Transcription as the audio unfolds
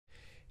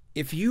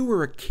If you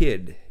were a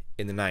kid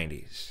in the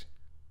 90s,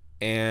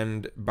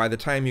 and by the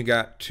time you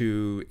got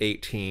to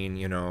 18,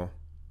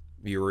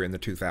 you were in the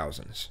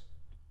 2000s,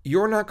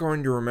 you're not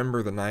going to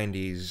remember the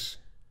 90s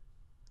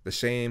the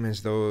same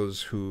as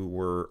those who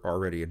were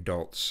already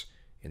adults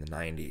in the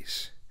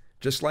 90s.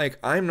 Just like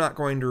I'm not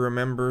going to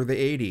remember the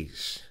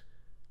 80s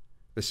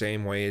the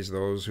same way as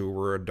those who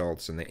were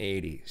adults in the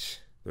 80s.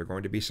 There are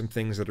going to be some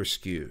things that are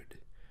skewed.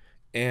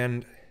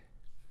 And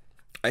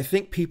I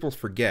think people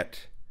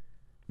forget.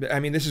 I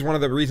mean, this is one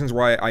of the reasons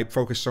why I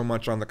focus so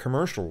much on the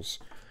commercials.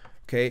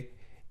 Okay?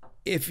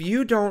 If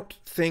you don't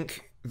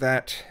think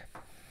that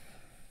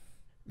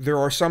there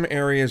are some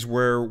areas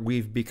where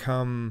we've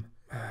become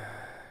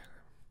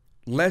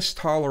less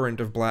tolerant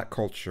of black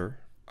culture,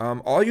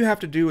 all you have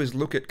to do is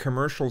look at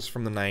commercials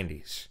from the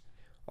 90s.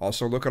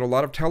 Also look at a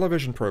lot of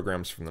television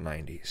programs from the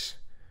 90s.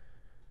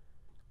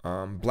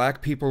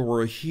 Black people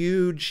were a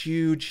huge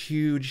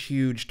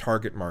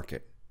target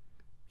market.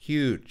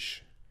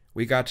 Huge.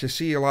 We got to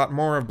see a lot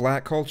more of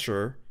black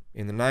culture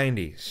in the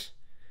 90s.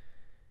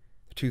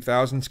 The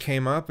 2000s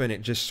came up and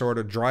it just sort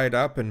of dried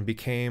up and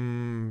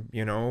became,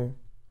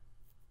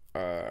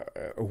 a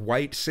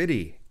white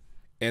city.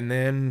 And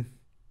then,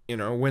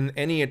 when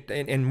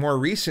and more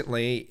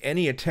recently,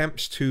 any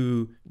attempts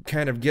to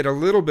kind of get a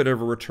little bit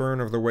of a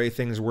return of the way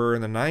things were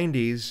in the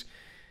 90s,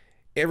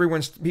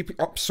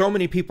 so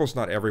many people,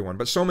 not everyone,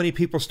 but so many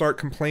people start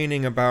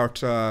complaining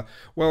about,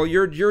 well,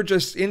 you're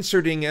just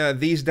inserting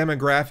these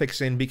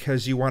demographics in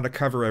because you want to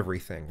cover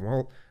everything.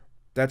 Well,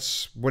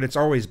 that's what it's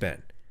always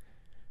been.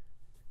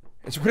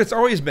 It's what it's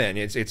always been.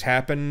 It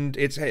happened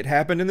in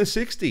the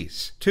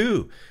 60s,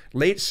 too.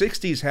 Late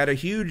 60s had a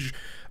huge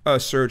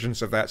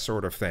surgence of that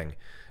sort of thing.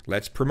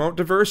 Let's promote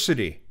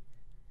diversity.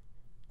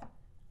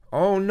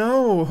 Oh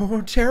no,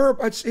 oh,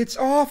 terrible. It's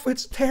off.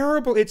 It's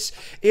terrible. It's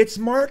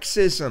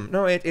Marxism.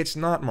 No, it's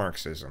not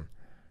Marxism.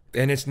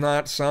 And it's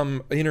not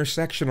some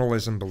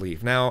intersectionalism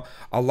belief. Now,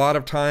 a lot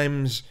of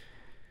times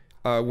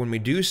when we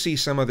do see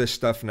some of this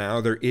stuff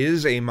now, there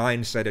is a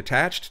mindset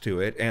attached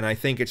to it, and I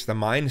think it's the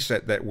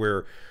mindset that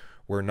we're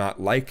not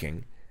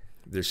liking.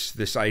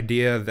 This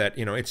idea that,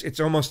 it's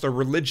almost a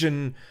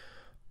religion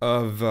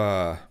of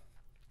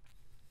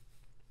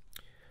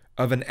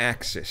an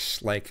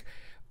axis. Like,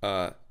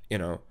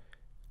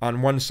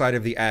 on one side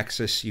of the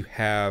axis you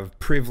have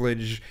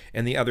privilege,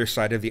 and the other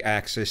side of the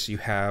axis you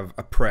have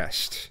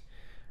oppressed,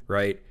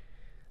 right?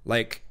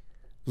 Like,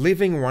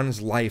 living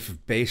one's life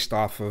based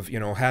off of,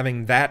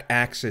 having that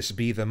axis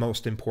be the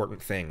most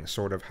important thing,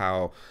 sort of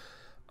how,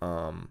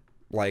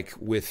 like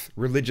with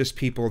religious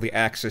people, the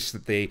axis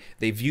that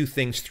they view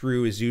things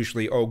through is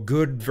usually,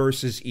 good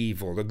versus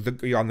evil.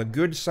 On the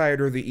good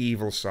side or the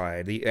evil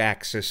side, the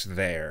axis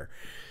there.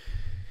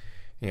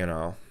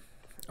 And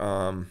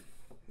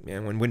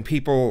when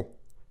people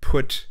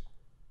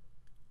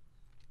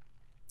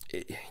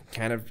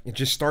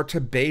just start to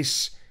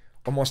base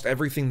almost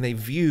everything they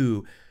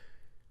view,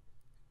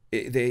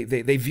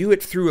 they view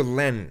it through a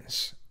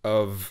lens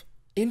of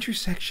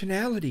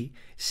intersectionality,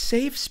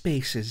 safe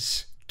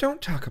spaces.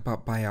 Don't talk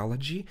about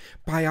biology.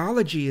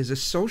 Biology is a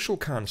social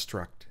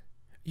construct.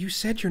 You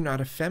said you're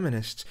not a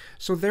feminist,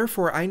 so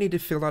therefore I need to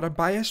fill out a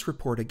bias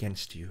report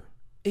against you.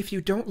 If you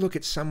don't look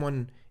at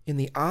someone in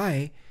the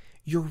eye,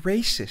 you're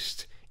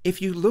racist.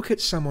 If you look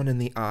at someone in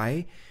the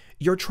eye,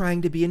 you're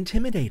trying to be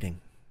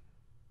intimidating.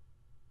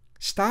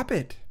 Stop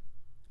it.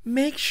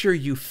 Make sure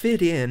you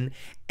fit in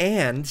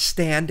and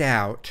stand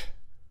out.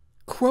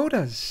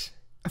 Quotas.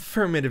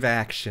 Affirmative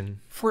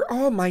action for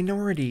all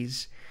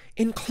minorities,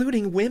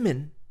 including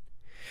women.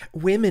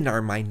 Women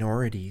are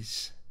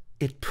minorities.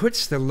 It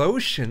puts the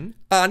lotion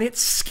on its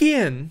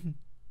skin.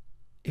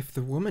 If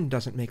the woman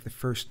doesn't make the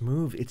first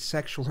move, it's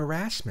sexual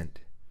harassment.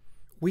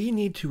 We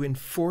need to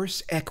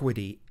enforce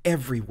equity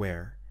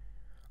everywhere.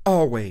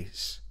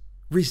 Always.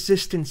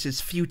 Resistance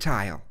is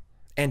futile,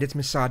 and it's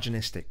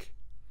misogynistic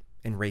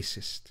and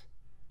racist.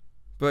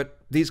 But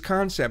these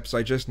concepts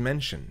I just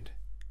mentioned,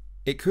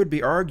 it could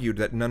be argued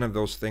that none of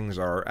those things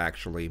are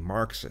actually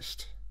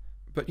Marxist.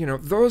 But,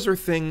 those are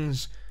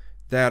things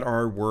that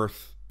are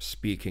worth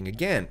speaking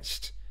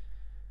against.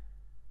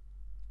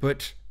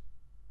 But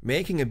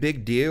making a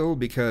big deal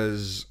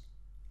because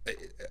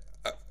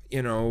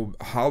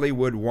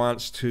Hollywood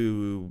wants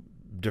to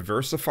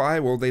diversify,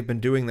 well, they've been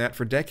doing that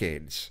for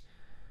decades.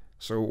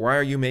 So why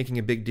are you making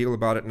a big deal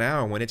about it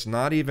now when it's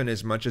not even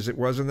as much as it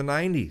was in the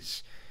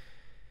 90s?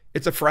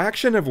 It's a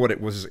fraction of what it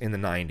was in the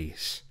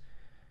 90s.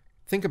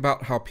 Think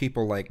about how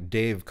people like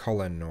Dave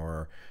Cullen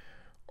or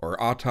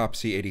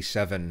Autopsy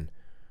 87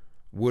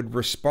 would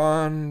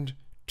respond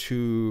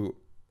to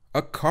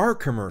a car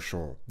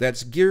commercial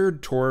that's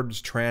geared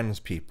towards trans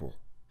people.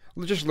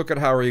 Just look at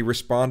how he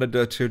responded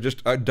to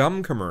just a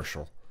dumb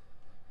commercial.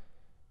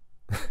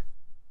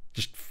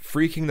 Just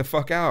freaking the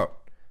fuck out.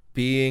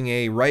 Being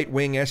a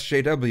right-wing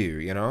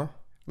SJW,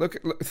 Look,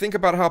 think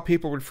about how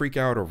people would freak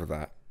out over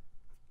that.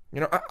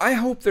 I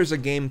hope there's a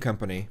game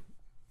company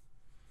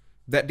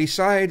that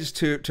decides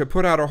to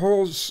put out a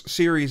whole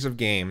series of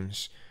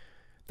games.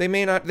 They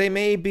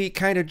may be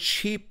kind of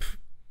cheap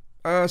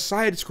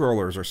side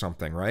scrollers or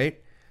something,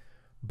 right?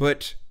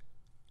 But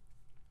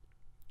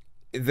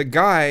the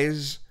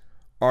guys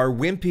are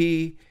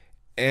wimpy,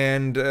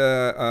 and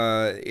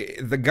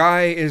the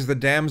guy is the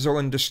damsel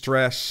in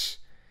distress,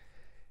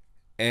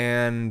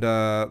 and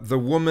the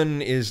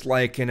woman is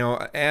like, you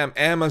know,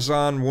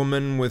 Amazon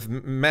woman with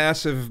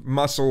massive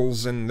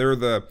muscles, and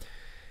they're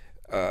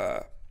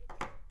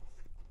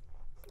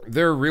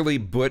really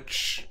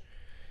butch,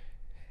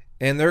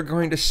 and they're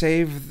going to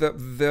save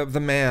the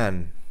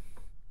man.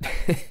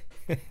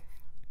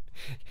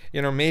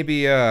 You know,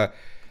 maybe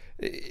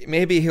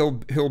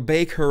he'll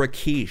bake her a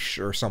quiche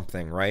or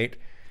something, right?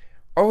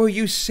 Oh,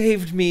 you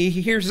saved me.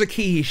 Here's a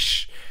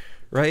quiche,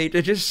 right?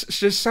 It's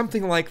just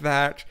something like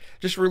that.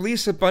 Just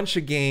release a bunch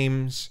of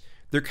games.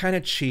 They're kind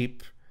of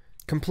cheap.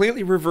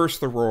 Completely reverse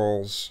the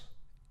roles,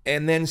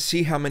 and then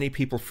see how many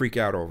people freak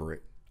out over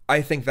it.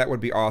 I think that would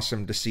be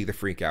awesome to see the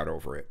freak out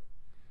over it.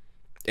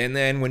 And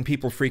then when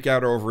people freak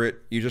out over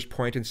it, you just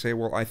point and say,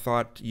 well, I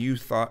thought you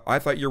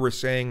were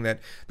saying that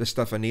the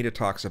stuff Anita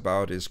talks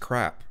about is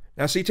crap.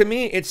 Now, see, to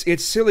me,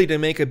 it's silly to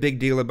make a big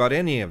deal about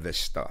any of this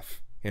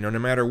stuff, you know, no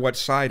matter what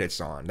side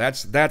it's on.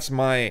 That's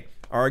my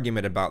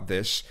argument about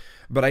this.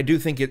 But I do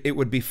think it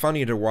would be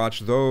funny to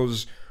watch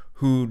those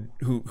who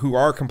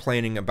are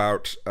complaining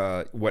about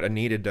what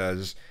Anita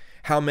does.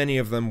 How many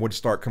of them would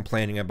start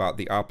complaining about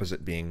the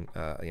opposite being,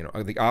 you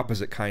know, the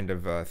opposite kind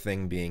of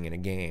thing being in a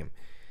game?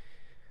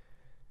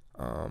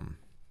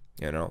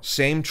 You know,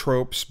 same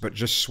tropes, but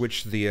just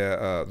switch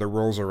the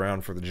roles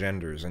around for the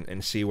genders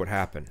and see what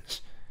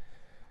happens.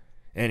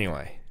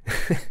 Anyway.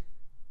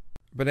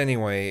 But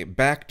anyway,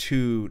 back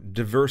to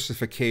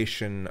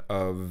diversification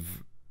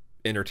of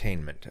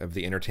entertainment, of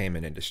the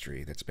entertainment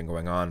industry that's been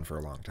going on for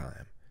a long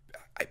time.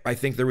 I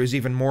think there was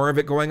even more of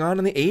it going on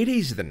in the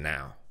 80s than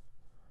now.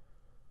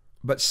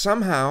 But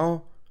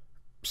somehow,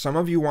 some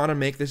of you want to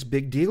make this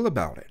big deal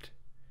about it.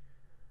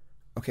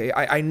 Okay,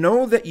 I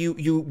know that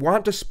you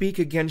want to speak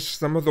against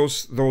some of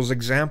those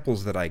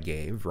examples that I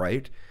gave,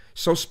 right?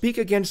 So speak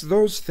against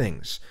those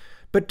things.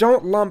 But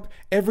don't lump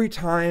every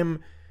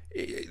time,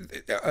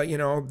 you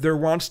know, there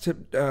wants to,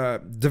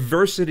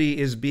 diversity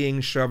is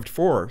being shoved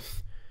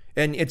forth,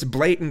 and it's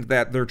blatant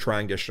that they're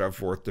trying to shove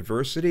forth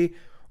diversity.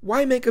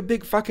 Why make a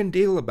big fucking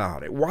deal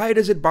about it? Why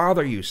does it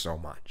bother you so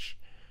much?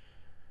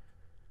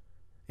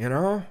 You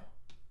know?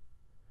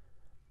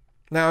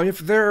 Now, if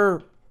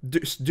they're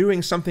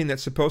doing something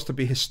that's supposed to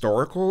be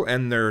historical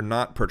and they're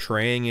not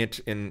portraying it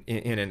in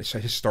a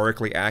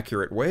historically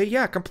accurate way,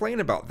 yeah, complain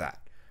about that.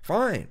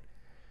 Fine.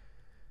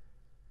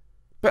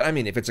 But I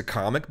mean, if it's a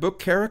comic book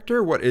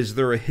character, what is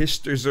there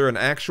is there an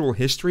actual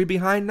history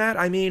behind that?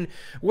 I mean,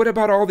 what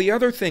about all the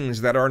other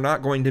things that are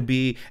not going to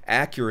be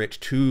accurate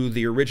to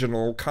the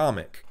original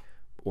comic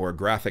or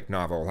graphic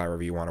novel,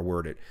 however you want to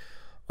word it?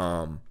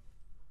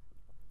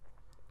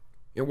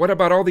 What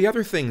about all the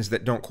other things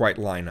that don't quite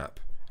line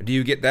up? Do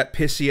you get that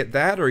pissy at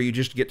that, or you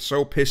just get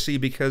so pissy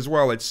because,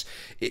 well, I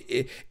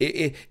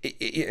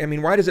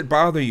mean, why does it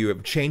bother you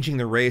of changing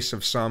the race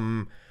of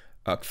some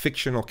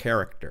fictional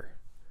character?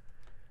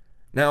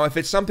 Now, if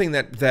it's something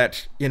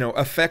that you know,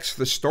 affects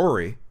the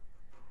story,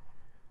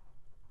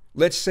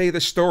 let's say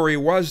the story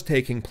was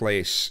taking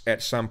place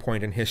at some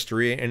point in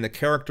history and the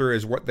character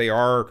is what they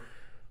are,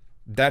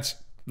 that's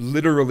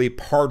literally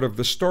part of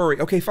the story.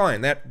 Okay,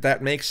 fine,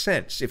 that makes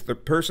sense. If the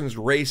person's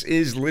race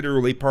is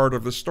literally part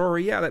of the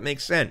story, yeah, that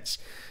makes sense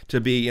to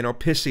be, you know,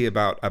 pissy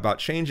about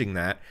changing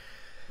that.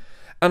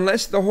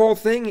 Unless the whole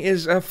thing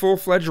is a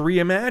full-fledged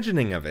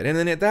reimagining of it. And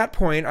then at that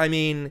point, I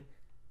mean,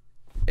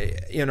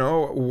 you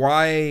know,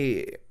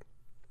 why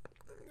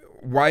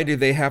do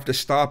they have to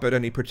stop at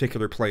any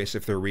particular place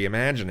if they're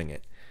reimagining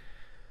it?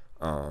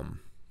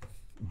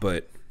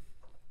 But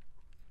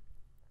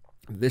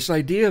this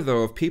idea,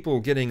 though, of people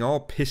getting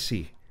all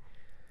pissy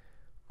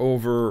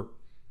over,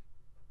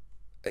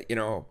 you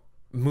know,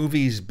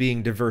 movies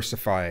being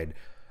diversified,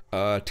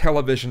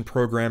 television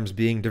programs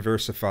being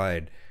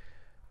diversified,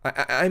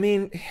 I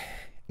mean,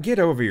 get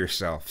over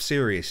yourself,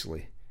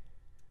 seriously.